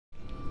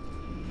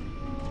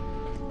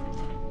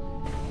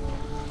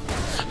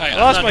Right, I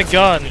lost my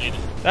gun.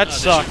 That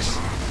sucks.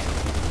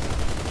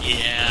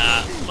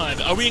 Yeah.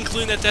 Are we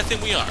including that death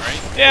thing? We are, right?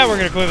 Yeah, we're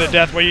gonna include the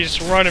death where you just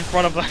run in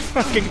front of the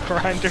fucking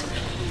grinder.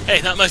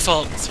 Hey, not my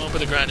fault. Someone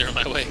put a grinder in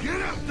my way. Get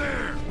up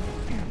there!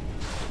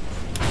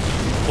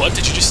 What?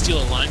 Did you just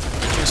steal a line from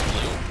Rangers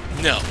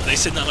Blue? No, they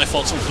said not my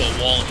fault, someone put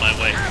a wall in my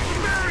way.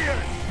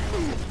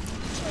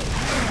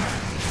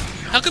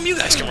 How come you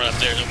guys can run up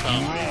there, no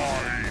problem?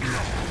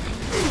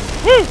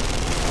 Woo!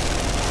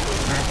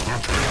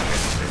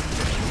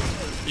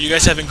 Are you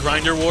guys having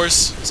grinder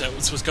wars? Is that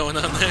what's going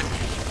on there?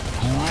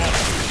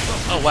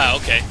 Oh wow,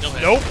 okay. No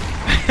head. Nope.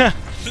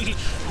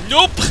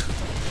 Nope!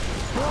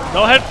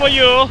 No head for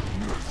you.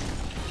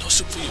 No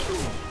soup for you.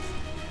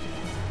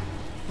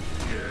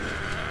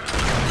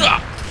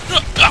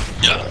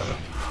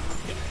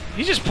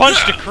 He just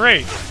punched a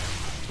crate.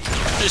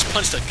 I just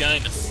punched a guy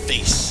in the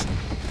face.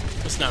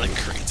 That's not a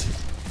crate.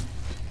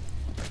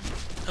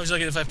 How would you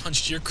like it if I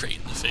punched your crate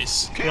in the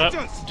face? What?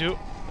 Do.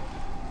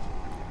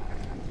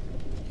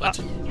 What?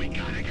 We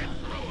gotta get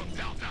through him,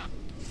 Delta.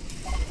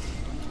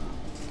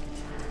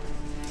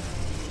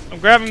 I'm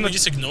grabbing Can the. we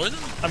just ignore them?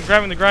 I'm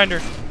grabbing the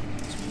grinder.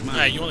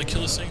 Alright, you want to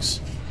kill those things?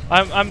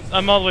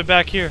 I'm all the way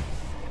back here.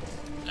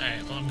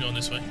 Alright, well I'm going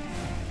this way.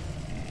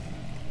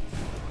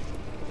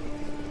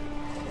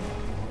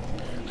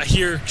 I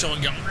hear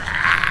someone going.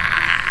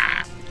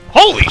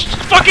 Holy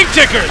fucking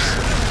tickers!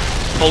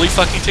 Holy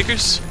fucking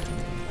tickers!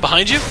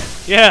 Behind you?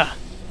 Yeah.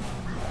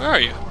 Where are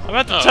you? I'm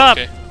at the top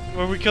Okay.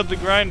 where we killed the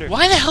grinder.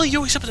 Why the hell are you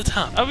always up at the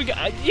top?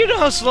 You know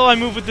how slow I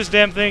move with this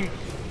damn thing.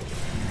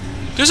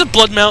 There's a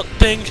blood mount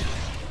thing.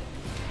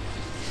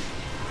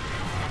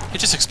 It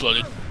just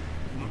exploded.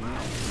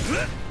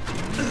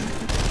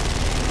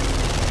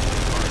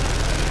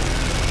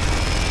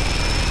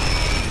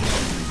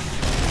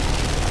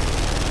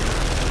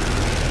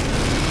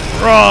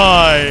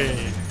 Right.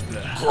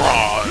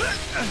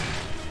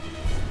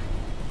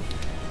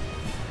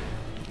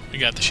 We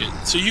got the shit.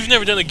 So you've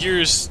never done a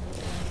Gears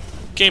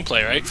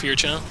gameplay, right, for your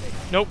channel?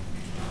 Nope.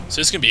 So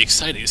this is gonna be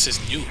exciting. This is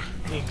new.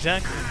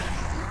 Exactly.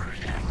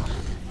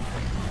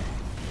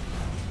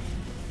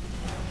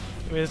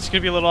 I mean, it's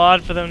gonna be a little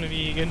odd for them to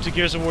be into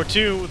Gears of War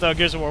 2 without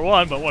Gears of War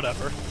 1, but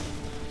whatever.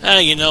 Ah,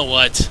 you know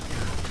what?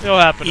 It'll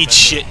happen. Eat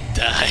eventually. shit and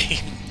die.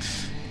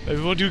 Maybe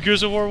we'll do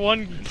Gears of War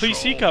 1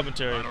 PC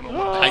commentary.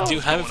 I do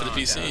have it for the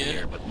PC,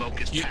 yeah.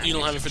 You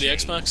don't have it for the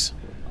Xbox?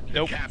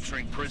 Nope.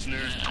 Capturing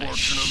prisoners, Ah,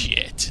 torturing them.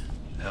 shit.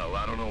 Hell,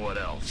 I don't know what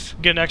else.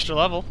 Get an extra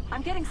level.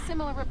 I'm getting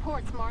similar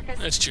reports, Marcus.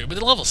 That's true, but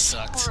the level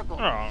sucked. Horrible.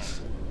 Oh.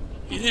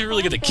 You didn't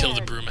really get to kill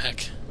the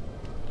Brumhack.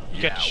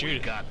 You got to we shoot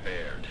it. got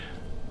Baird.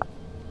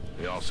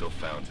 We also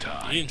found You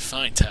Ty. didn't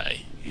find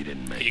Ty. He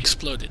didn't make He it.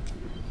 exploded.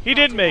 He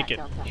did make it.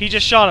 He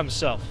just shot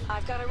himself.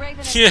 I've got a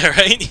Raven. Yeah,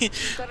 right?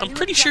 I'm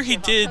pretty sure he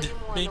did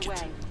make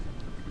it.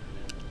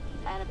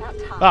 And about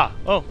time. Ah,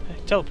 oh,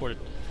 teleported.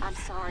 I'm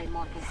sorry,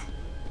 Marcus.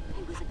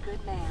 He was a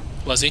good man.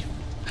 Was he?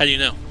 How do you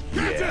know?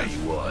 Yeah,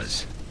 he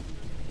was.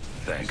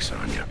 Thanks,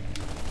 Anya.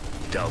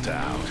 Delta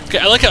out. Okay,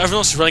 I like how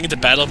everyone's running into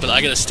battle, but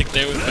I gotta stick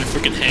there with my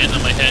freaking hand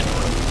on my head.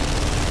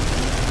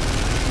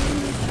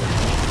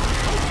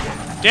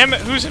 Damn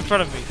it, who's in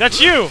front of me? That's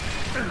you!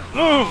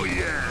 Move!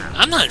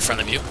 I'm not in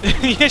front of you.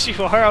 Yes, you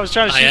are. I was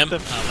trying to I shoot am?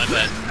 them. Oh, my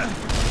bad.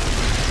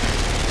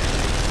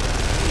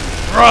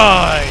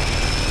 Right!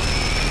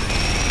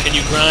 Can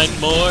you grind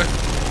more?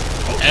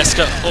 Ask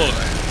a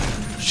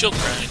whore. She'll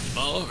grind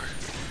more.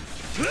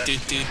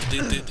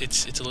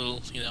 It's a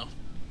little, you know,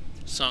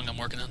 song I'm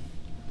working on.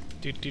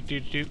 Do.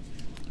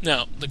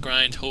 No, the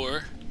grind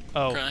whore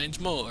Oh, grinds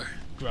more.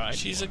 grind.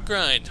 She's a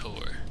grind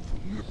whore.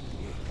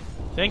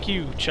 Thank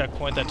you,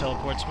 checkpoint that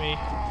teleports me.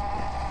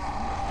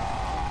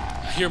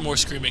 I hear more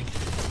screaming.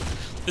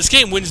 This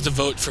game wins the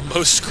vote for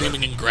most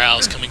screaming and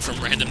growls coming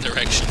from random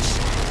directions.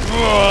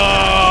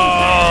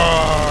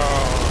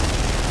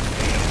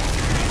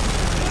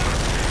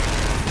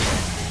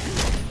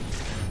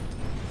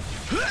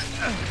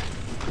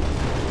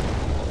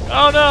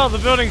 Oh no, the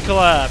building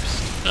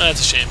collapsed. Oh, that's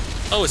a shame.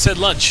 Oh, it said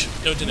lunch.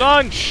 No dinner.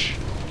 Lunch!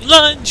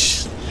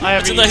 Lunch! I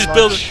have That's a eaten nice lunch.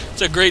 building.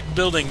 It's a great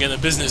building and a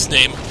business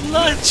name.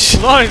 Lunch!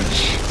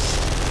 Lunch!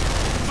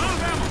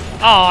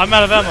 Oh, I'm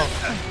out of ammo.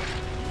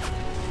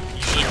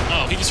 You should.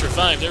 Oh, he just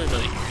revived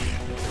everybody.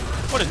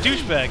 What a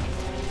douchebag.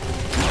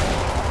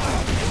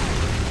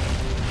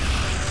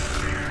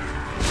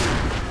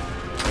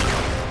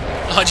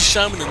 Oh, I just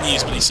shot him in the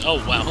knees, but he's. Oh,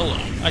 wow, hold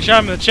on. I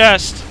shot him in the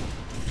chest.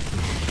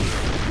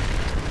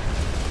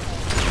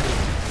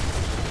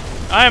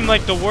 I am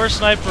like the worst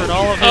sniper in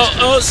all of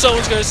history. Oh,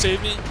 someone's gonna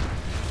save me.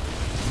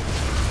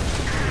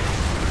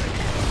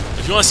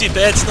 If you want to see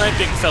bad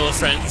sniping, fellow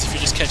friends, if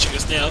you're just catching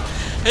us now,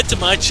 head to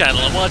my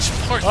channel and watch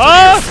part 3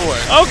 or 4.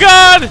 Oh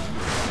god!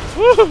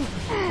 Woo!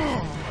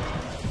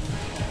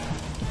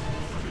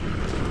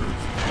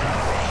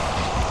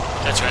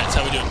 That's right, that's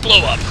how we do it.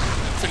 Blow up.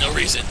 For no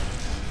reason.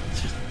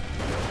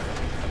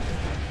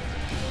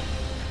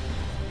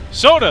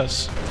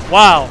 Sodas!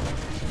 Wow.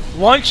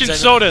 Lunch and Is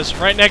that sodas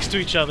right next to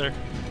each other.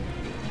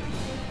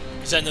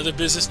 Is that another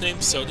business name?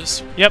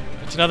 Sodas? Yep,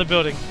 it's another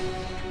building.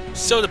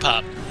 Soda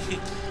Pop.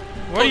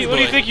 What do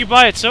you think you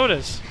buy at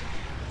sodas?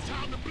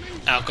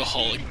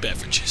 Alcoholic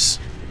beverages.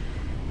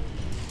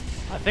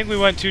 I think we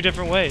went 2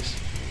 different ways.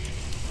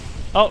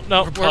 Oh,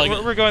 no,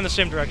 we're going the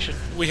same direction.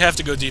 We have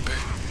to go deeper.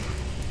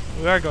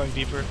 We are going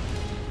deeper.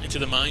 Into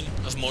the mine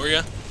of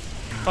Moria.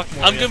 Fuck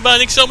Moria. I'm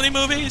combining so many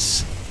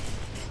movies!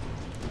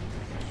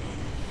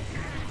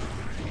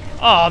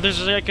 Oh,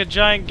 there's like a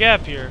giant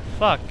gap here.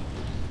 Fuck.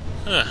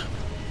 Huh.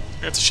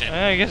 That's a shame.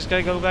 I guess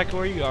gotta go back to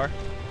where you are.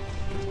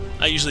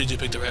 I usually do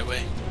pick the right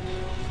way.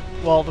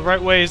 Well, the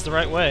right way is the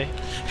right way.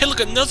 Hey, look,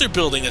 another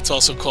building that's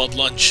also called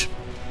Lunch.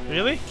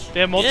 Really? They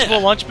have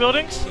multiple lunch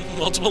buildings?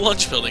 Multiple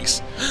lunch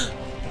buildings.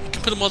 You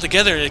can put them all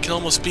together and it can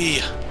almost be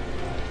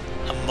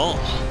a mall.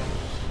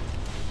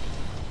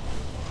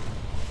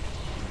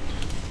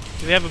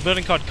 Do they have a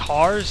building called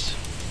Cars?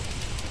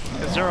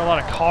 Because there are a lot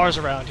of cars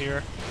around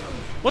here.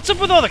 What's up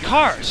with all the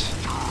cars?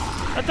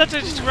 That's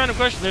just a random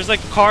question. There's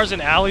like cars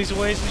in alleys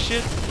ways and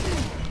shit.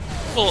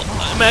 Well,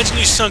 imagine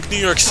you sunk New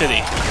York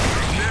City.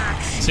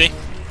 See?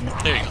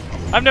 There you go.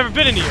 I've never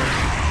been in New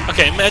York.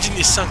 Okay, imagine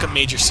you sunk a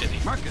major city.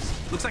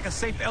 Marcus, looks like a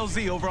safe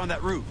LZ over on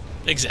that roof.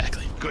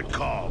 Exactly. Good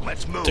call.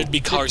 Let's move. There'd be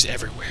cars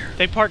everywhere.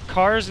 They park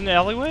cars in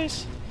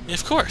alleyways?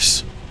 Of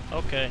course.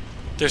 Okay.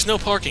 There's no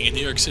parking in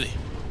New York City.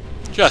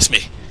 Trust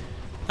me.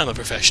 I'm a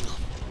professional.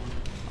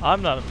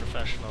 I'm not a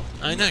professional.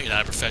 I know you're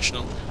not a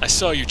professional. I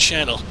saw your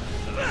channel.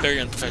 Very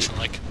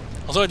unprofessional-like.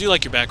 Although I do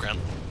like your background.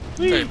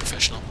 Very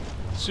professional.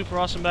 Super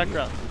awesome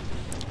background.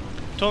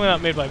 Totally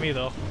not made by me,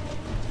 though.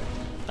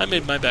 I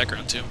made my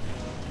background, too.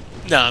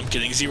 No, I'm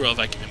kidding. Zero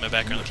Viking made my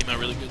background. It came out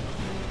really good.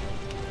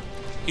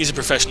 He's a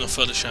professional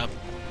Photoshop.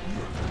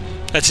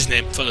 That's his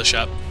name,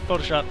 Photoshop.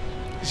 Photoshop.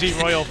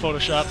 Z-Royal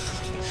Photoshop.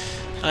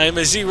 I am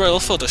a Z-Royal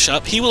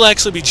Photoshop. He will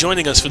actually be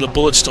joining us for the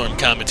Bulletstorm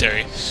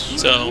commentary.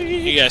 So,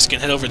 you guys can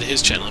head over to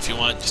his channel if you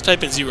want. Just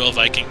type in Z-Royal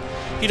Viking.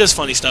 He does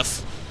funny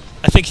stuff.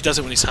 I think he does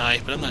it when he's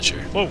high, but I'm not sure.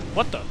 Whoa,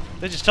 what the?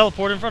 They just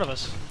teleported in front of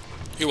us.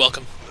 You're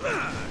welcome.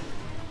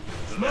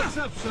 Smoke's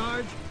up,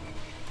 Sarge.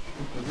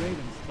 The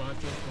Raven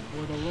spots us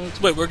before the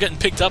lunch. Wait, we're getting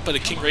picked up by the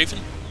King Raven?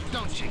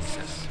 Don't chase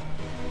us.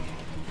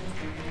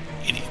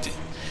 Idiot.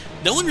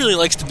 No one really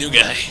likes the new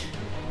guy.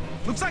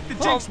 Looks like the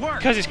jinx worked.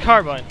 Because he's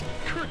carbine.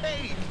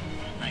 Great.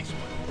 Nice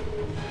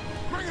one.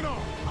 Bring it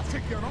on. I'll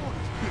take you on all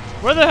this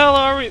bitch. Where the hell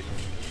are we?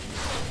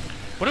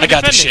 What are we I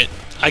got this defending?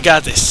 shit. I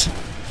got this.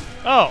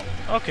 Oh,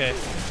 okay.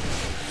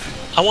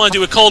 I want to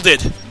do what Cole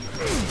did.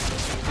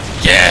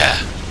 Yeah!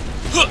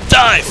 Hook,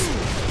 dive!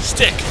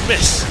 Stick,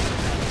 miss.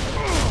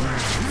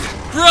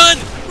 Run!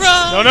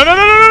 Run! No, no, no,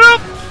 no, no, no, no!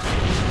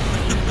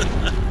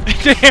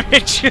 Damn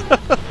it, you.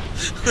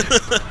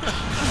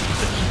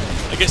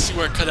 I guess you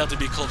weren't cut out to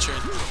be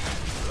cultured.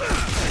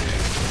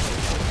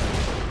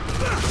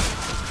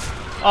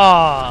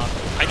 Ah.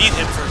 I need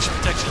him for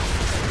protection.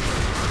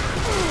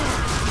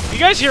 You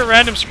guys hear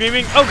random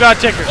screaming? Oh god,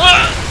 Ticker.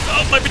 Ah!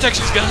 Oh, my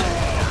protection's gone.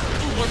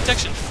 Ooh, more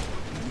protection.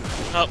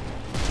 Oh.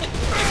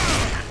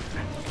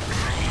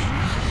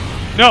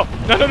 No,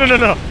 no, no, no, no,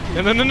 no.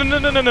 No, no, no, no,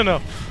 no, no, no,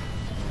 no.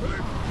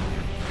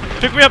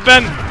 Pick me up,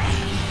 Ben.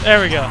 There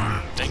we go.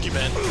 Thank you,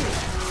 Ben.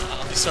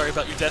 I'll be sorry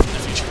about your death in the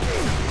future.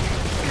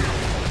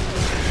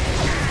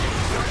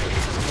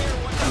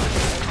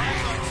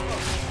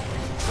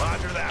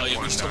 Roger that. Oh, yeah,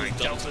 we just totally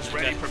doubled Delta's that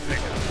ready guy. for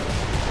pickup.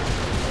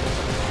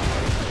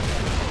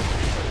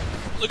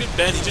 Look at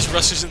Ben, he just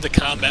rushes into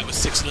combat with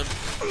 6 of them.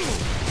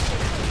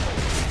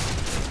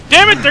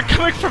 Damn it, they're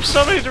coming from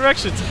so many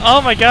directions.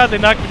 Oh my god, they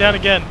knocked me down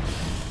again.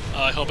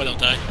 I hope I don't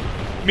die.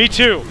 Me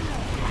too.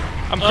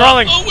 I'm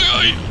crawling. Oh, where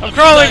are you? I'm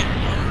crawling.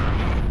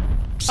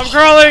 I'm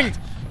crawling.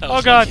 That Oh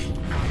was god. lucky.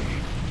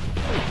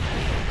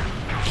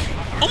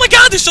 Oh my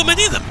god, there's so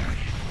many of them!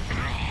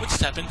 What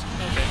just happened?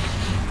 Okay.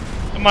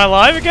 Am I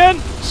alive again?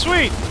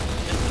 Sweet.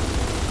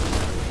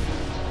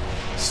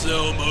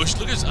 Slow motion.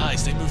 Look at his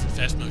eyes, they move in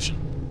fast motion.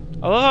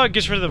 I love how it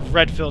gets rid of the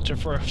red filter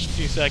for a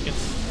few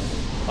seconds.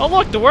 Oh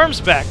look, the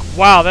worm's back.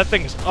 Wow, that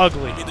thing is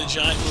ugly. Need the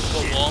giant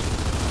movable wall.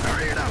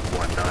 Hurry it up,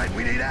 1-9.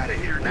 We need out of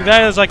here now.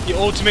 That is like the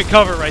ultimate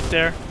cover right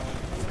there.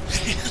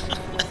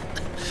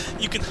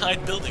 You can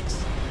hide buildings.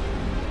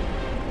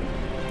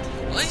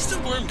 Why is the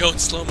worm going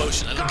slow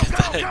motion? I don't get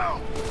that.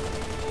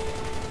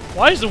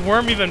 Why is the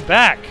worm even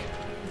back?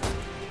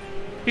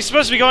 He's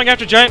supposed to be going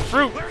after giant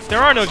fruit. There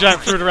are no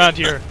giant fruit around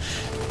here.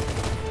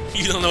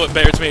 You don't know what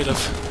Barrett's made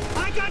of.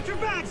 I got your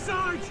back,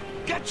 Sarge.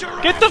 Get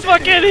your Get the ass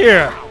fuck in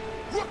here!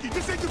 Rookie,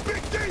 this ain't the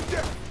big game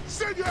yet.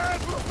 Send your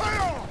ass for the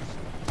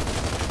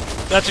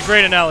payoff. That's a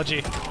great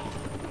analogy.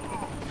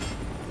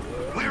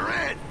 We're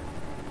in.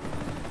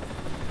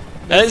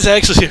 That is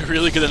actually a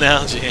really good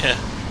analogy, yeah.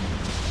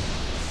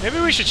 Maybe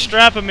we should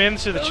strap him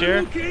into the chair.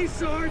 Okay,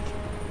 Sarge.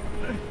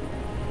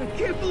 I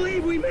can't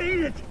believe we made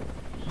it.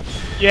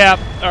 Yeah,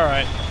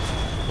 alright.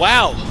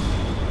 Wow.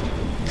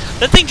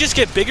 That thing just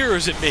get bigger, or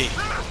is it me?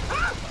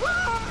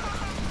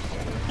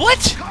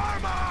 What?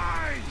 Carmine!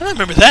 I don't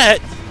remember that.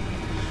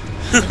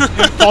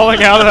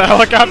 Falling out of the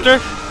helicopter?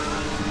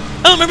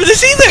 I don't remember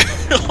this either!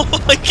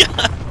 Oh my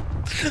god!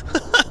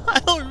 I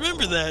don't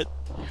remember that.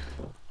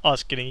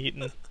 Us getting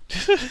eaten.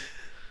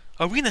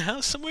 Are we in a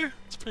house somewhere?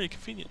 It's pretty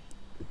convenient.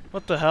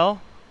 What the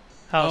hell?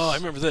 House. Oh, I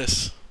remember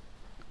this.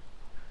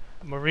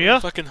 Maria?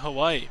 Fucking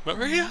Hawaii.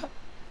 Maria?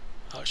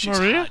 Oh, she's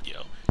Maria? hot,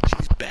 yo.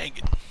 She's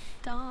banging.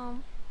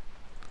 Dom.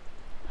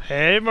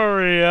 Hey,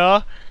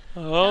 Maria.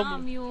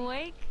 Dom, you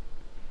awake?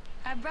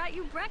 I brought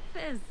you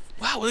breakfast.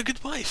 Wow, what a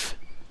good wife.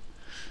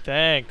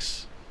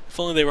 Thanks. If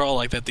only they were all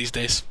like that these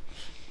days.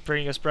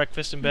 Bringing us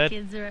breakfast in The bed.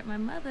 kids are at my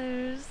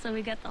mother's, so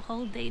we got the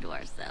whole day to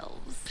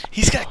ourselves.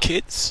 He's got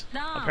kids?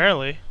 Dom,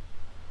 Apparently.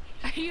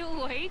 are you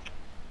awake?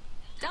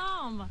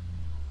 Dom.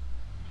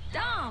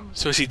 Dom.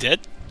 So is he dead?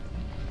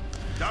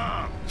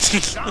 Dom!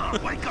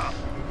 Dom, wake up!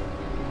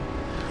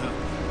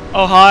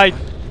 Oh, hi,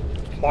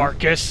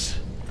 Marcus.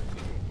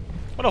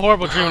 What a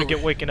horrible dream Where to are get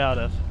we? waken out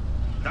of.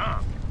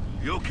 Dom,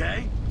 you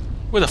okay?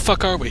 Where the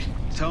fuck are we?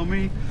 Tell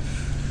me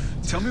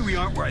we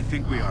aren't where I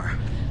think we are.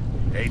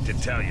 Hate to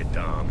tell you,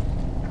 Dom.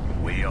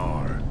 We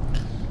are.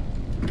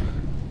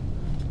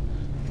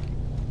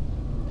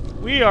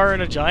 We are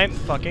in a giant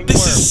fucking This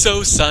worm. is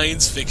so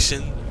science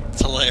fiction.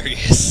 It's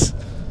hilarious.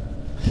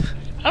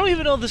 I don't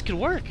even know if this could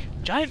work.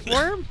 Giant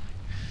worm?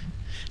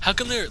 How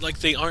come they're like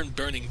they aren't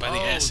burning by the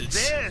acids?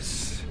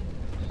 This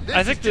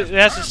I think is the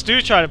just acids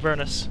do try to burn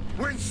us.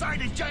 We're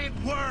inside a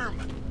giant worm.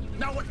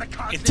 Now what the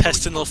cops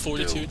Intestinal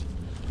fortitude.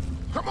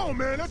 Come on,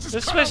 man. Let's just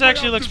This cut place our way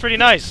actually out looks this pretty bitch.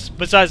 nice,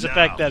 besides the Now,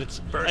 fact that it's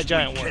first a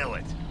giant we worm. kill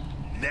it,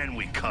 then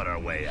we cut our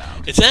way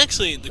out. It's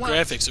actually the What?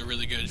 graphics are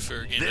really good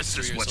for a game that's This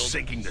 3 is years what's old.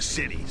 sinking the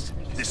cities.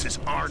 This is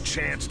our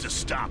chance to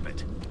stop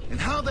it. And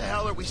how the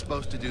hell are we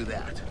supposed to do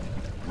that?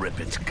 Rip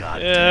its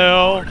goddamn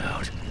Ew. heart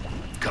out.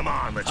 Come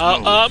on, let's Oh,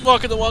 move. I'm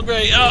walking the wrong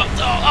way.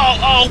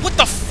 Oh, what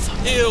the f-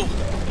 Ew.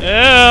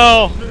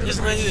 Ew! Just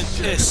ready to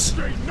piss.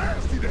 Straight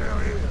nasty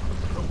down here.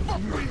 The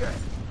fuck we at?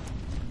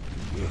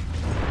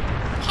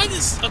 Why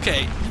does...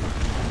 Okay.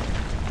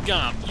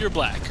 GaLm, you're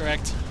black,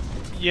 correct?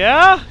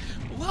 Yeah?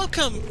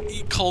 Welcome,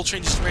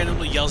 Coltrane just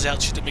randomly yells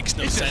out shit that makes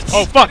no sense.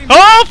 Oh fuck!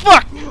 Oh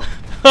fuck!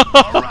 All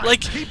right,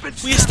 Like, keep it we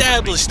simple.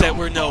 established that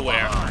we're Don't fall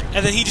nowhere. behind.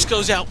 And then he just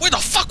goes out, where the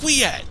fuck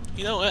we at?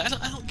 You know, I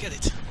don't get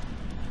it.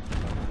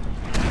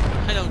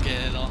 I don't get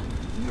it at all.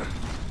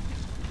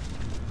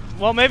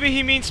 Well, maybe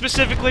he means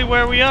specifically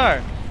where we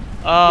are.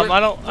 I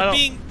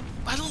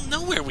don't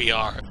know where we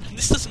are. And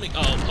this doesn't make...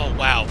 Oh,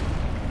 wow.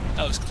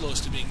 That was close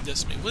to being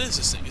decimated. What is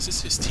this thing? Is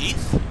this his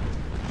teeth?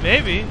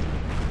 Maybe.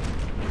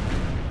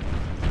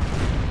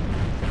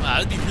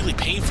 Wow, that'd be really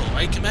painful,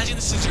 right? Imagine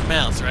this is your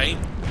mouth, right?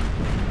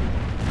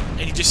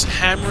 And you're just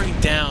hammering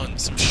down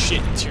some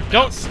shit into your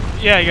Don't.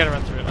 mouth. Yeah, you gotta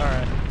run through it. All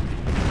right.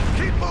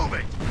 Keep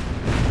moving.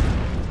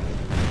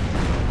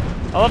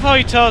 I love how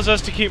he tells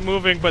us to keep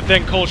moving, but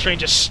then Coltrane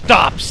just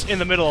stops in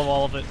the middle of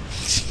all of it.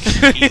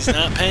 He's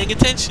not paying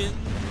attention.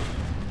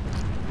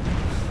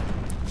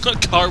 A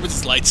car with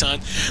his lights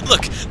on.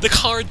 Look, the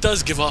car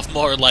does give off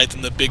more light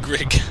than the big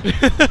rig.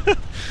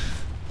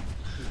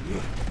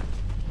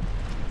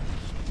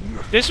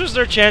 This was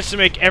their chance to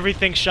make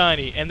everything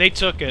shiny, and they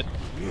took it.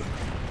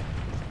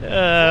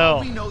 Well,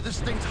 we Oh. know this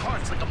thing's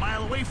heart's like a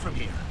mile away from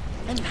here.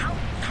 And how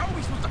are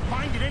we supposed to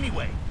find it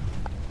anyway?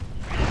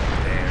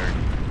 There.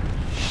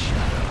 Shut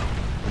up.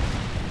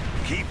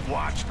 Keep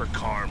watch for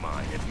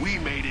Carmine. If we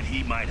made it,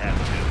 he might have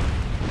too.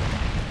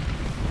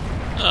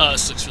 Oh,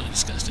 this looks really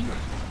disgusting.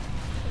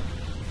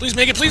 Please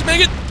make it, please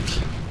make it!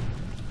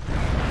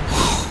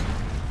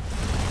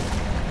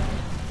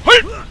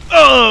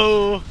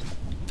 Oh!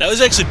 That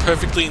was actually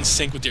perfectly in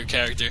sync with your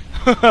character.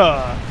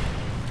 I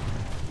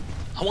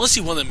want to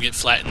see one of them get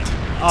flattened. So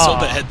Aw.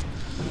 bad.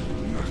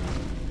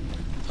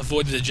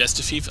 Avoid the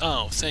digestive fever.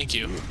 Oh, thank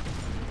you.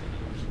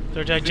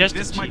 Their Think digestive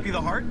this might be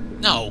the heart?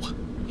 No,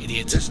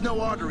 idiot. There's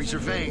no arteries or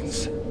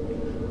veins.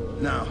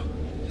 No,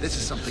 this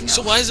is something else.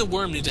 So why does a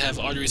worm need to have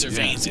arteries or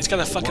veins? It's got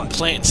a fucking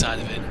plant inside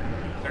of it.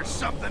 There's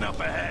something up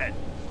ahead.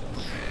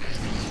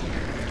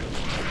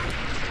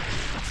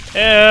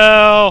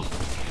 Ew!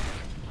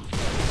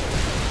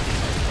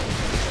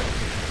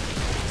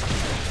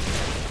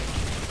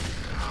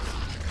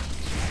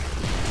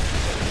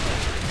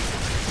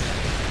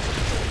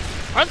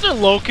 Aren't there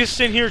locusts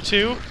in here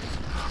too?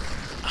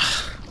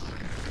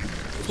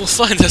 We'll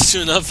find out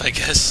soon enough, I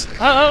guess.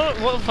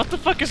 What the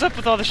fuck is up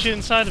with all the shit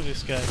inside of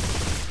this guy?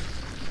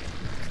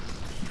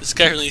 This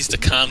guy really needs to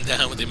calm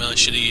down with the amount of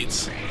shit he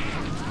eats.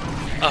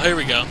 Oh, here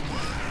we go.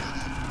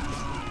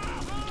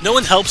 No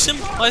one helps him?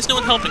 Why is no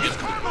one helping him?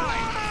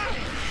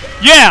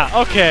 Yeah,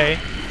 okay.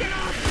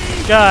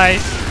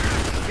 Guys.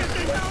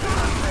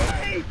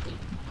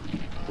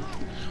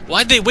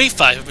 Why'd they wait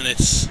 5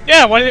 minutes?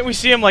 Yeah, why didn't we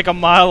see him like a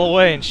mile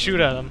away and shoot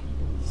at him?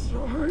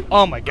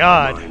 Oh my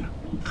god.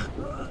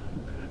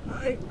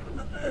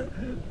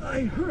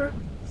 I hurt,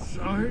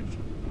 Sarge.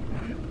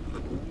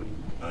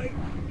 I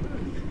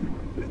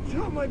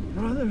tell my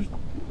brothers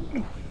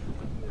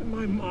and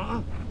my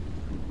mom.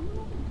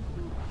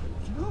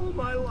 Tell them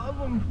I love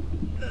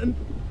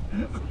them.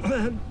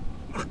 And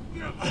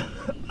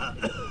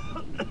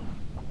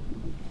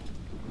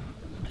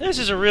This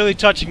is a really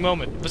touching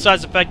moment,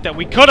 besides the fact that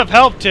we could have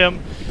helped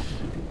him.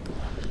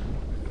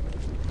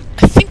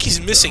 I think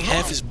he's missing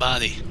half his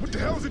body. What the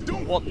hell is it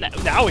doing? Well,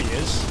 now he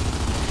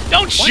is.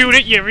 Don't shoot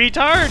it, you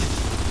retard!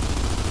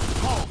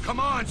 Oh, come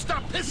on,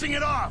 stop pissing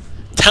it off!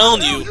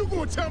 Telling Now you,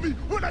 gonna tell me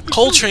we're not the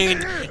Coltrane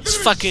shooting there. is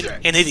fucking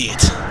an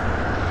idiot.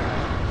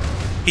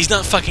 He's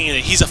not fucking an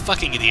idiot. He's a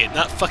fucking idiot,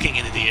 not fucking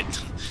an idiot.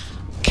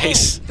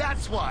 Case. Oh,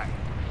 that's why.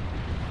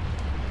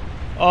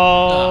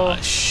 Oh.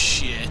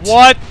 Shit.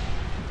 What?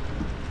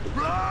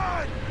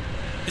 Run!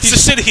 It's the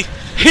city.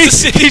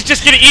 He's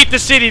just gonna eat the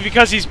city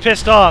because he's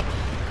pissed off.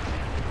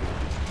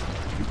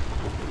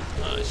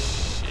 Oh,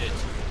 shit.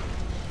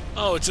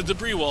 Oh, it's a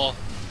debris wall.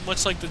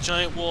 Much like the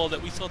giant wall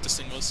that we thought this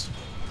thing was.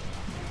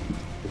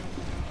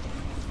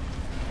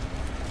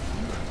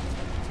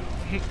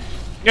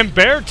 And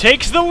Bear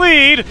takes the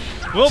lead.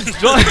 Will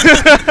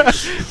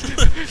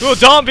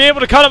Dom be able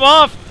to cut him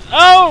off?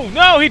 Oh,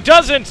 no, he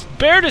doesn't.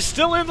 Bear is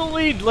still in the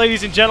lead,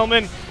 ladies and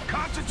gentlemen.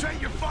 Concentrate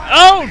your fire.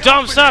 Oh,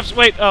 Dom stops.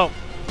 Wait, oh.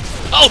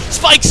 Oh,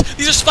 spikes!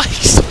 These are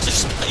spikes! These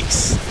are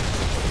spikes!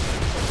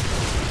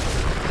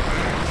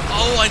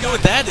 Oh, I know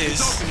what that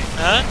is.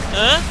 Huh?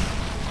 Huh?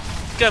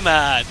 Come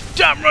on.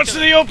 Dom runs to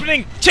the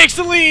opening, takes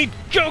the lead.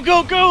 Go,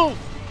 go, go!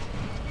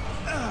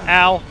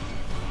 Ow.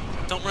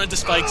 Don't run into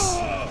spikes.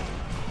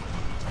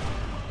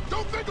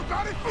 Don't think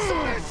about it.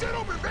 Saw that shit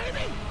open,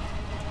 baby.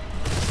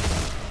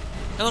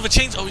 I love a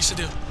change. Oh, we should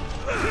do.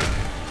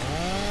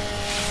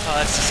 Oh,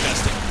 that's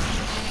disgusting.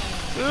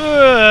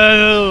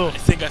 Ugh. I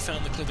think I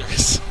found the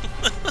clitoris.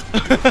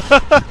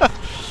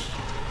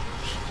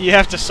 You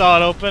have to saw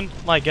it open?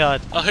 My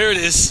god. Oh, here it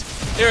is.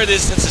 Here it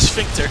is. That's a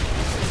sphincter.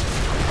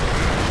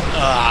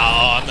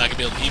 Oh, I'm not gonna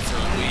be able to eat for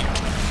a week.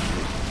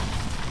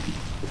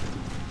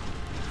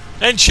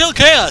 And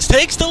ChilledChaos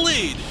takes the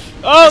lead.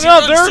 Oh as he no,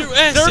 runs through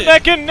they're acid.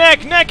 neck and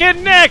neck, neck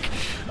and neck!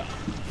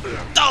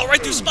 Oh,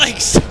 right through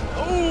spikes. Ooh,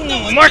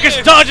 No one Marcus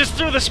there. dodges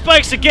through the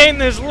spikes to gain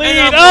his lead.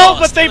 I'm Oh,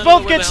 lost. but they I don't know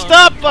both where get the hell-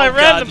 stopped by Oh, God,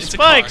 random it's a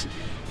spikes. car.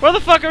 Where the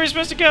fuck are we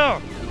supposed to go?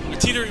 A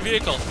teetering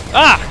vehicle.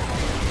 Ah!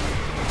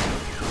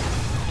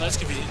 Oh, that's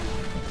convenient.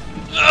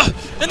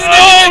 And then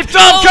Oh,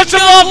 Dom cuts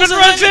him off and pulls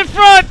runs ahead. in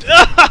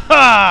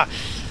front!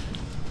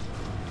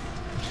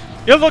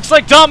 It looks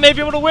like Dom may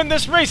be able to win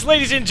this race,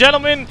 ladies and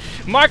gentlemen.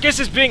 Marcus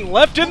is being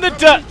left in the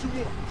dust.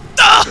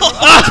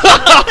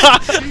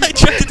 I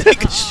tried to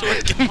take a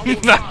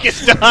shortcut.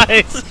 Marcus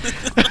dies.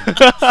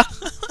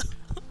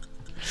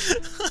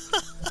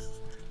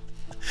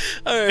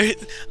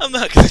 Alright, I'm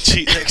not gonna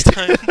cheat next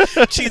time.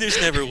 Cheaters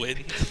never win.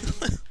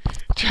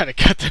 Trying to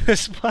cut the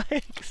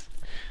spikes.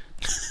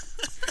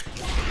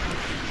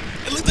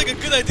 It looked like a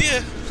good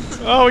idea.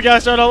 Oh, we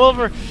gotta start all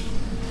over.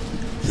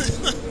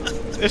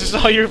 This is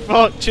all your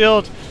fault,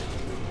 Chilled.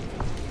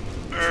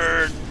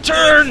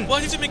 Turn! Why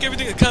do you have to make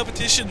everything a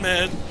competition,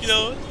 man? You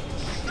know,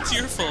 it's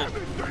your fault.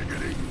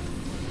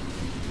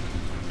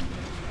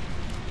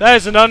 That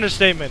is an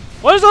understatement.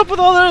 What is up with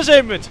all the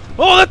understatements?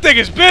 Oh, that thing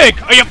is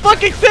big! Are you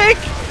fucking think?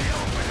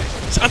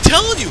 I'm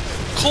telling you,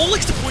 Cole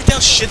likes to point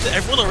out shit that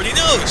everyone already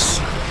knows.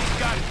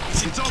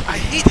 See, I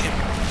hate him.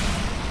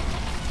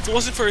 If it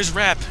wasn't for his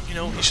rap, you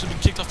know, he should have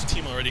been kicked off the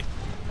team already.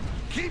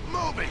 Keep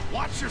moving.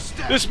 Watch your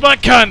step. This is my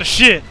kind of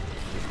shit.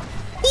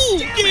 Ooh,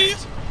 yeah.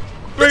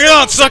 Bring it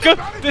on, sucker!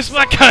 This is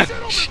my kind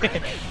of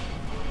shit.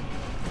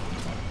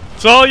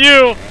 It's all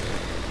you.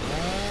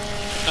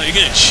 Oh, you're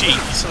gonna cheat,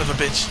 you son of a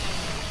bitch.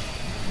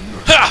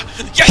 Ha!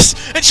 Yes!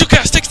 And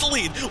ChilledChaos takes the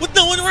lead. With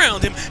no one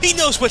around him, he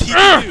knows what he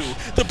can do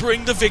to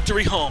bring the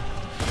victory home.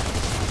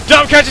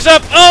 Dom catches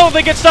up. Oh,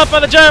 they get stopped by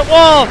the giant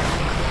wall.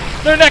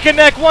 They're neck and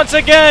neck once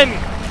again.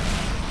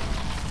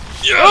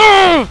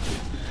 Yeah.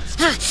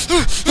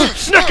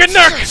 Neck and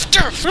neck.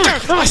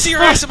 I see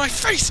your ass in my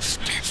face.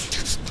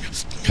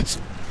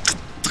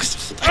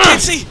 I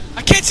can't see.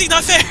 I can't see.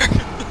 Not fair.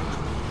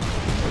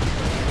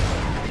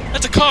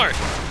 That's a car.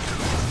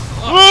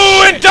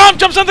 Ooh, and Dom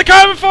jumps on the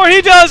car before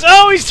he does.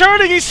 Oh, he's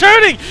turning. He's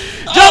turning.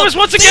 Dom is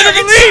once again in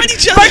the inside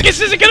each lead. other.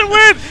 Marcus isn't gonna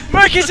win.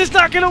 Marcus is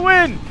not gonna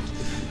win.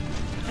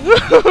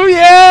 Ooh,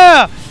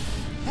 yeah.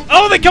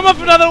 Oh, they come up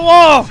another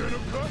wall.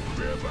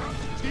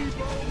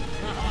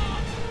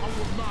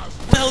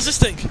 What the hell is this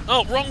thing?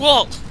 Oh, wrong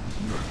wall.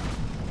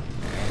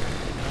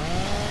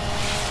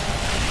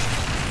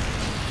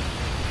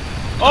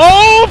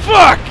 Oh,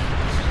 fuck.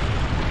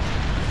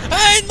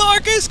 And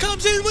Marcus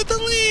comes in with the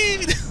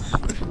lead.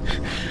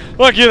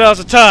 Lucky that was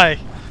a tie.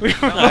 We were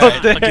Alright, both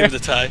I'll there. give it a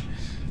tie.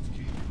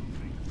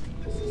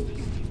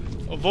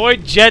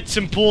 Avoid jets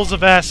and pools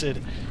of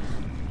acid.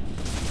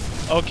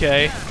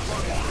 Okay.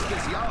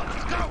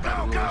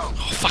 Oh,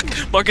 fuck.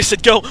 Marcus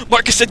said go.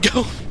 Marcus said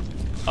go.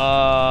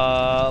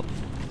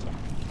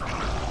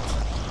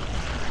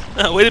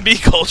 Way to be,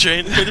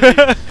 Coltrane. Way to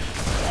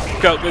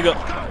be. Go, go, go.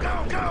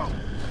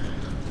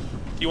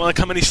 You want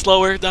to come any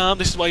slower, Dom?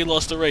 This is why you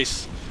lost the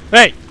race.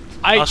 Hey,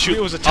 I'll shoot.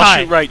 it was a tie.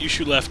 I'll shoot right. You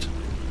shoot left.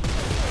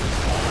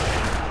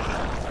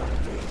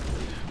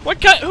 What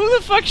kind? Who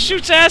the fuck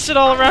shoots acid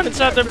all around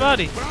inside their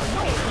body? But I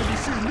know I'll be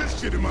shooting this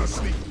shit in my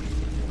sleep.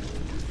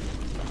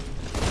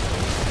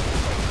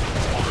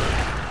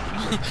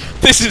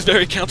 This is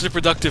very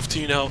counterproductive to,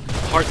 you know,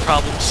 heart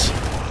problems.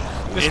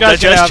 This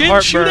guy's gonna have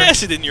Indigestion? Shoot heartburn.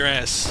 acid in your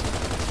ass.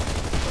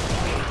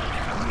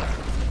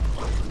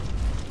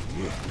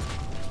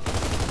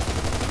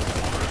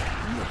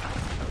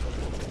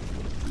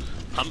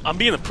 I'm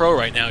being a pro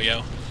right now,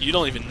 yo. You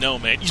don't even know,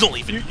 man. You don't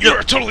even know.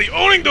 You're totally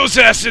owning those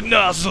acid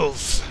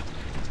nozzles!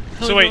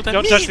 So wait,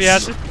 don't touch the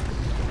acid?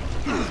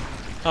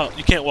 Oh,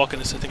 you can't walk in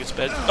this. I think it's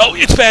bad. Oh,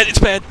 it's bad. It's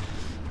bad.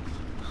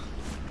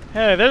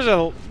 Hey, there's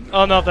a...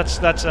 Oh, no, that's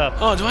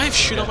Oh, do I have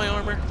shit on my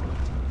armor?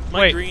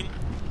 Wait. Green?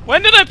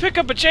 When did I pick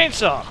up a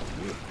chainsaw?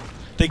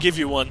 They give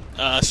you one,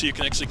 so you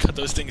can actually cut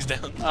those things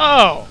down.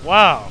 Oh,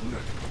 wow.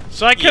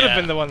 So I could have Yeah.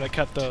 been the one that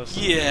cut those.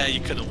 Yeah, you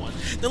could have won.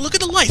 Now look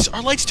at the lights.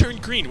 Our lights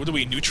turned green. What are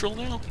we, neutral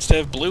now? Instead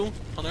of blue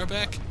on our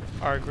back?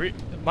 Our green...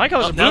 My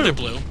colors are blue. Now they're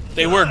blue.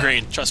 They were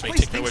green. Trust me,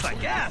 take my word for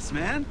it. gas,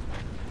 man.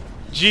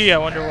 Gee, I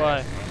wonder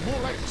why. More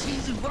like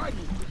cheesy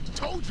writing.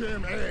 Told you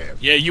him ass.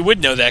 Yeah, you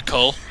would know that,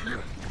 Cole.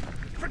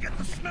 Forget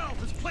the smell.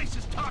 This place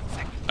is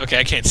toxic. Okay,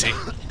 I can't see.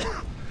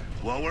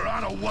 Well, we're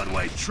on a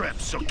one-way trip,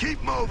 so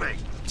keep moving.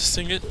 Just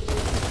sing it.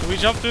 Can we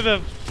jump through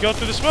the... Go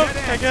through the smoke,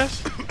 I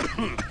guess?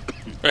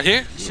 Right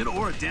here? Should have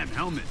wore a damn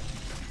helmet.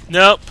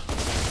 Nope.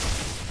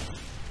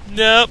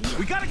 Nope.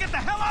 We gotta get the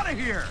hell out of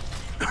here.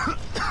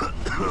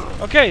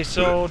 Okay,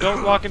 so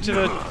don't walk into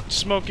the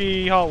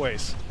smoky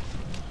hallways.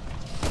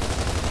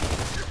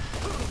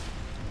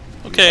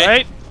 Okay.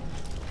 Right?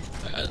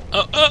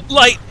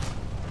 Light.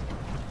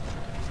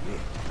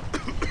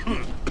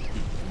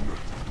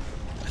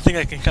 I think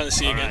I can kind of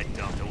see All again. right,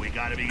 Delta, we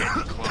gotta be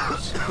getting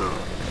close.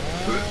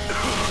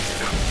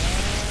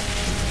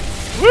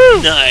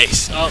 Woo!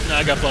 Nice. Oh, now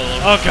I got blood all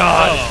over. Oh,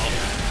 God.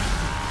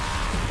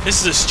 Oh.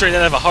 This is a straight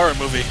out of a horror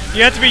movie.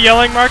 You have to be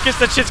yelling, Marcus?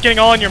 That shit's getting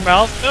all in your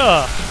mouth?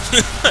 Ugh.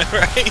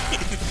 Right?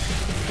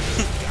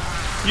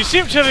 You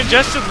seem to have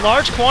ingested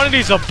large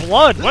quantities of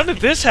blood. When did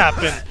this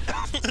happen?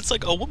 It's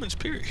like a woman's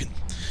period.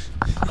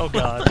 Oh,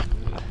 God.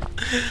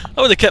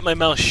 I would have kept my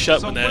mouth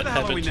shut So when where that the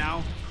hell are we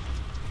happened. now?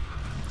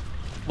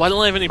 Why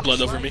don't I have any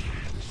blood over me?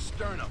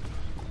 Sternum.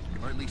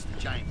 Or at least the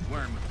giant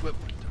worm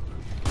equivalent.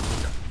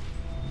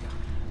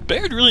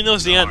 Baird really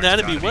knows the Heart's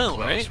anatomy gotta be well,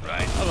 close,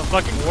 right? I'm a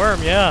fucking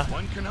worm, yeah.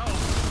 One can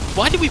hope.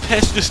 Why did we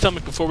pass through the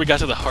stomach before we got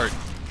to the heart?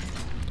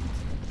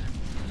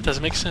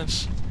 Doesn't make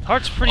sense.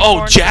 Heart's pretty Oh,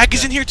 far Jack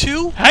is in here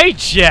too? Hey,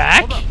 Jack!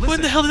 Hold up, listen.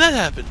 When the hell did that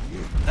happen?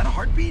 Is that a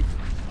heartbeat?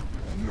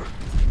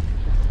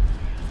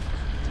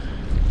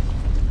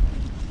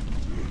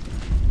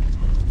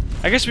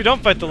 I guess we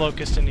don't fight the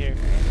locust in here.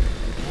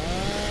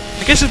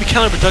 I guess it'd be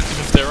counterproductive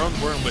if their own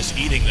worm was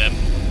eating them.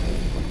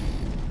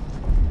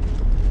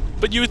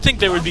 But you would think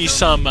there would be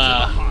some,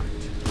 Oh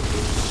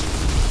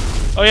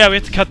yeah, we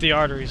have to cut the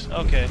arteries.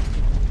 Okay.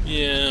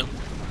 yeah.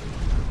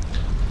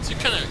 So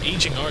kind of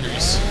aging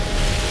arteries.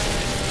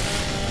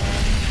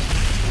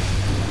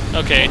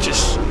 Okay,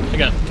 I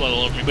got blood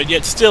all over me, but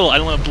yet still, I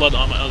don't have blood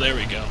on my, oh, there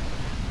we go.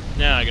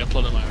 Now I got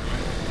blood on my armor.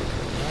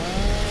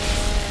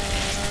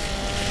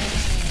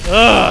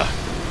 Ugh!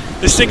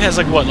 This thing has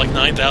like, what, like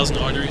 9,000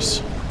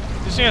 arteries?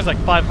 This thing has like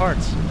 5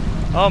 hearts.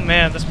 Oh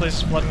man, this place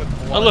is flooding with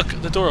blood. Oh look,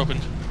 the door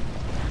opened.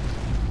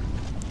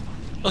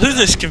 Oh, isn't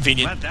this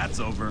convenient? Glad that's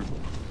over.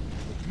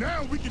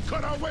 Now we can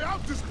cut our way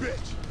out this bitch.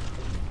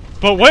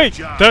 But wait,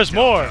 Job, there's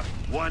Delta.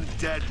 more! One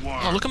dead worm.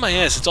 Oh, look at my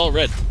ass, it's all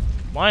red.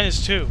 Mine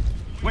is 2.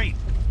 Wait,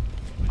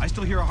 I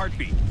still hear a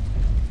heartbeat.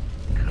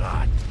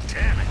 God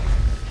damn it.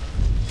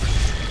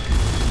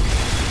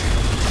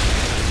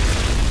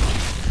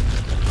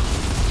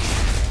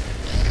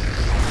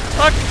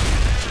 Fuck!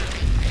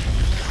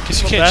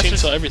 Because you Little can't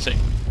bastards. chainsaw everything.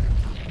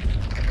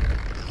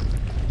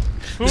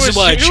 Who This is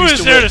why I who choose is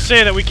to there win. to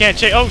say that we can't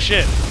change? Oh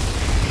shit!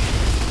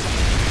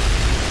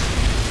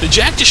 Did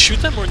Jack just shoot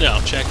them or no?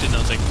 Jack did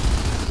nothing.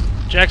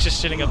 Jack's just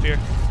sitting up here.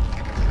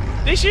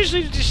 They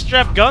usually just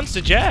strap guns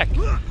to Jack.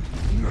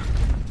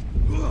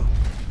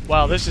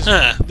 Wow, this is...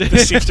 Huh,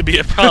 this seems to be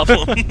a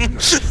problem.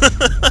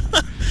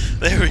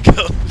 There we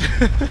go.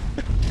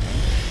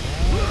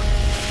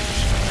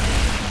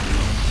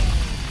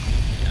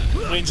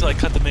 Wait until I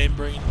cut the main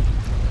brain.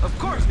 Of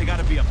course, they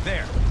gotta be up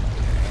there.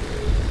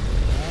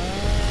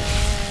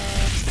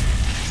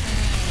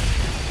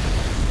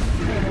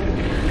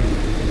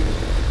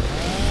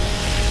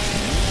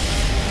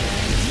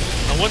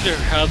 I wonder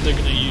how they're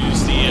gonna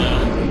use the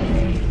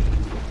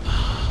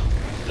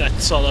that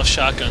sawed-off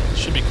shotgun.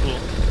 Should be cool.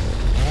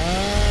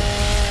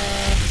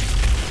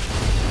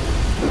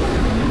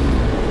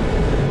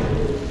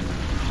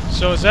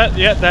 So is that...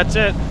 Yeah, that's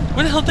it.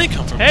 Where the hell did they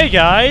come from? Hey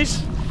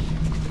guys!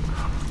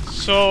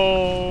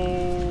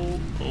 So...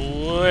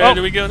 Where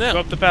do we go now? Go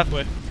up the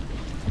pathway.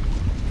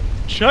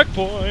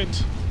 Checkpoint!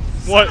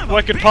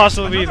 What could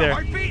possibly be there?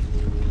 Heartbeat?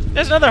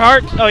 There's another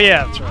heart! Oh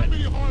yeah, that's right. How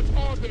many hearts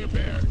are there,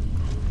 Bear?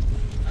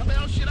 How the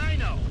hell should I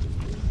know?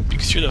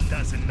 Because you're the...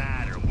 Doesn't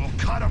matter. We'll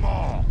cut them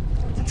all.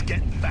 It's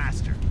getting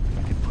faster.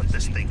 We can put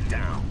this thing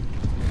down.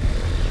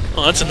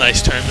 Oh, that's a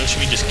nice term, though. Should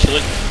we just kill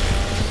it?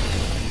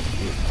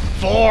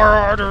 4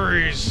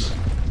 arteries!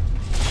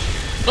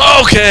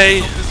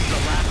 Okay! This is the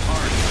last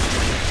heart.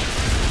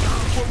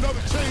 For another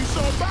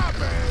chainsaw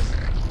bypass.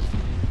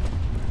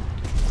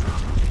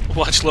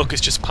 Watch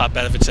Locust just pop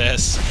out of its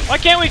ass. Why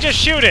can't we just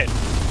shoot it?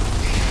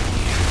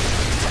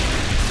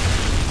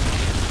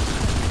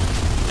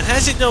 And how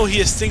does it know he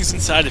has things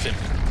inside of him?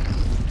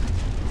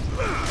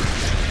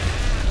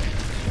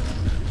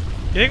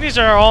 You think these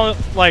are all,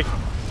 like,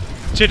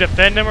 to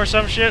defend him or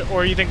some shit,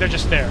 or you think they're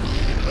just there?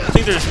 I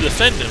think they're to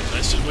defend him.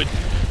 That's just what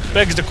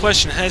begs the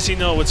question, has he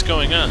know what's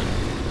going on?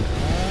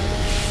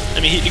 I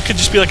mean, it could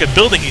just be like a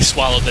building he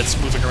swallowed that's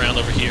moving around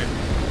over here.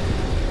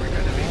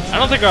 I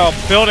don't think a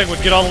building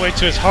would get all the way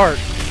to his heart.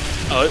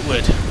 Oh, it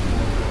would.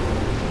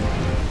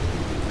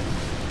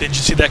 Didn't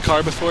you see that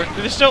car before?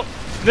 There's still,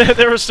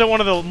 there was still one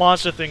of the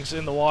monster things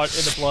in the water,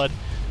 in the blood.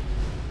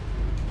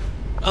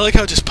 I like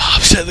how it just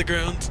pops out of the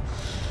ground.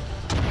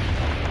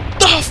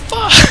 The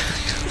fuck!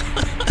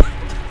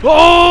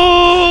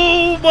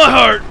 Oh, my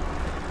heart!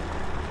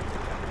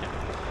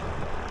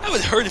 That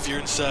would hurt if you're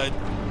inside.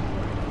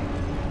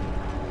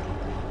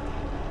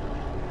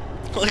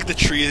 Like the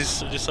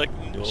trees are just like,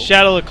 no.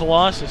 Shadow of the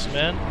Colossus,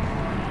 man.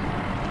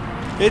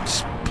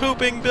 It's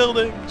pooping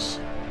buildings.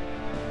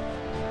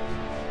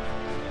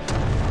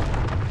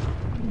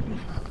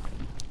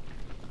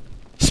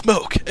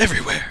 Smoke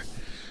everywhere.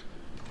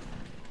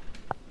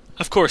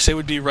 Of course, they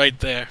would be right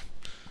there.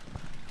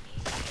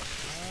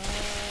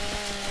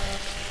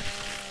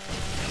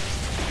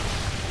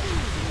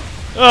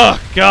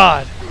 Oh,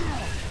 God.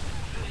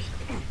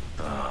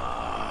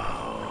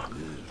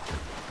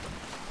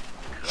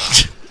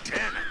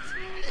 Damn it.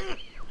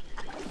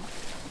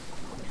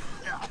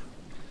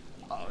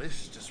 Oh,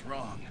 this is just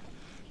wrong.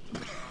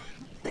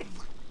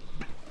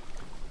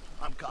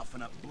 I'm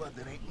coughing up blood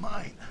that ain't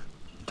mine.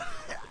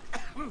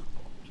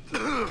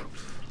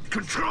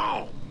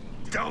 Control!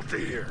 Delta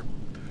here.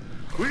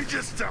 We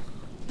just,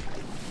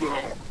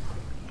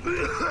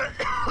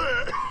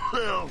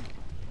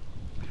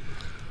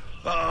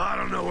 I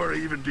don't know where to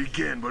even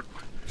begin, but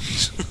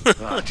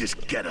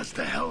just get us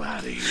the hell out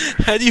of here.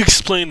 How do you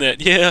explain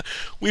that? Yeah,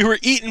 we were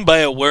eaten by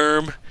a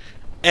worm,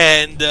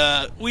 and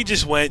we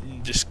just went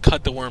and just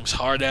cut the worm's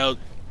heart out,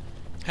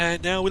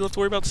 and now we don't have to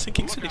worry about the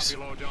sinking cities.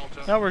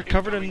 Now we're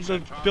covered in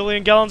the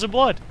billion gallons of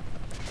blood.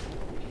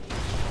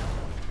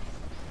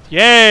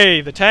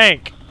 Yay, the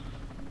tank.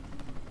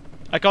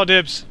 I call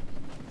dibs.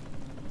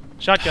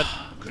 Shotgun.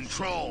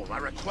 Control, I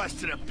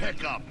requested a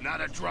pickup,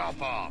 not a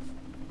drop-off.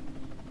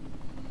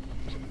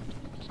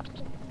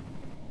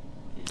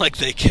 Like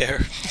they care.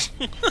 This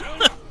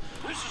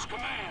is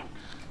command.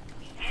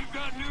 You've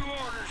got new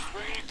orders,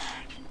 Phoenix.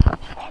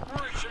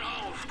 Operation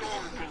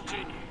Storm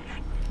continues.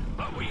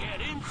 But we had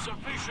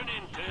insufficient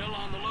intel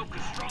on the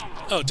Locust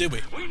stronghold. Oh, did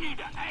we? We need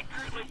to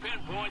accurately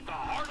pinpoint the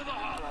heart of the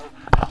hollow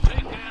and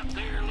take out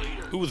their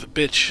leader. Ooh, the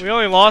bitch. We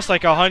only lost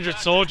like 100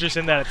 soldiers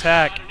in that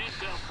attack.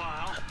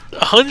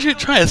 100?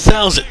 Try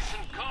 1,000.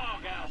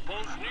 Cog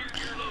outpost near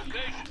your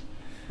location.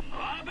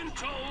 I've been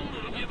told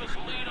it'll give us a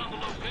lead on the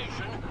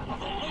location of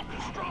the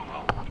Locust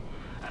stronghold.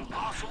 And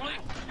possibly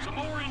some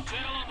more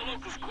intel on the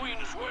Locust Queen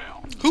as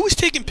well. Who was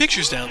taking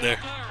pictures down there?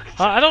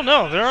 I don't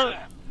know. There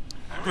are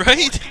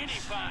Right?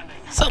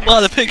 It's a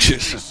lot of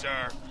pictures.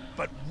 Sir,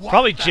 but what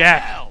Probably the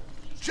Jack. hell?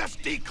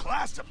 Just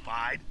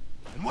declassified?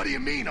 And what do you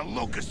mean, a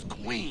Locust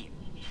Queen?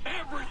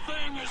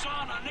 Everything is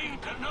on a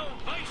need-to-know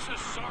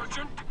basis,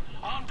 Sergeant.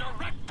 On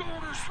direct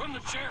orders from the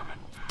chairman.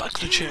 Fuck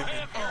the chairman. You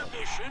have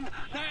your mission.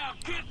 Now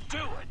get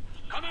to it.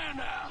 Command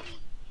out.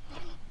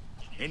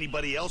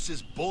 Anybody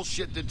else's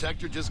bullshit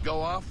detector just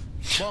go off?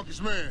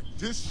 Marcus, man,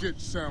 this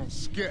shit sounds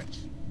sketch.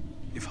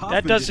 If that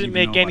Hoffman doesn't didn't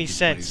make even know any about this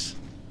sense.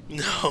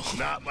 No.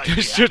 Not like This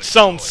we shit haven't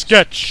sounds choice.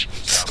 sketch.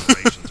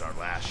 Celebration's our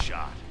last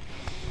shot.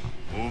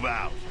 Move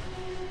out.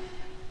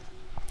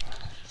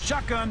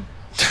 Shotgun.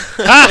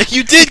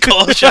 You did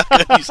call a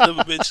shotgun, you son of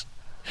a bitch.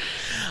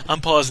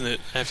 I'm pausing it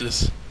after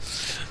this,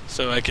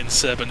 so I can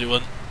set up a new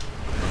one.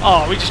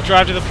 Oh, we just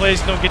drive to the place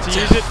and don't get to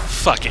use it?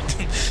 Fuck it.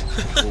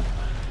 Hope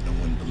no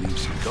one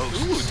believes in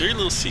ghosts. Ooh, dirty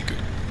little secret.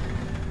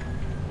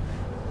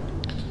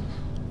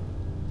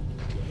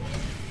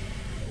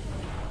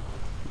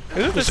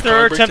 Isn't this the their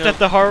car attempt breakdown? at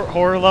the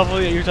horror level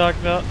that you're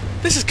talking about?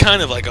 This is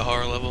kind of like a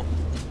horror level.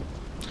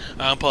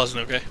 I'm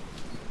pausing, okay?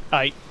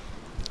 Aight.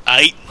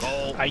 Aight.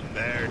 Cole, Aight.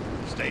 there,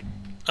 stay.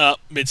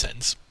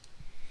 Mid-sentence.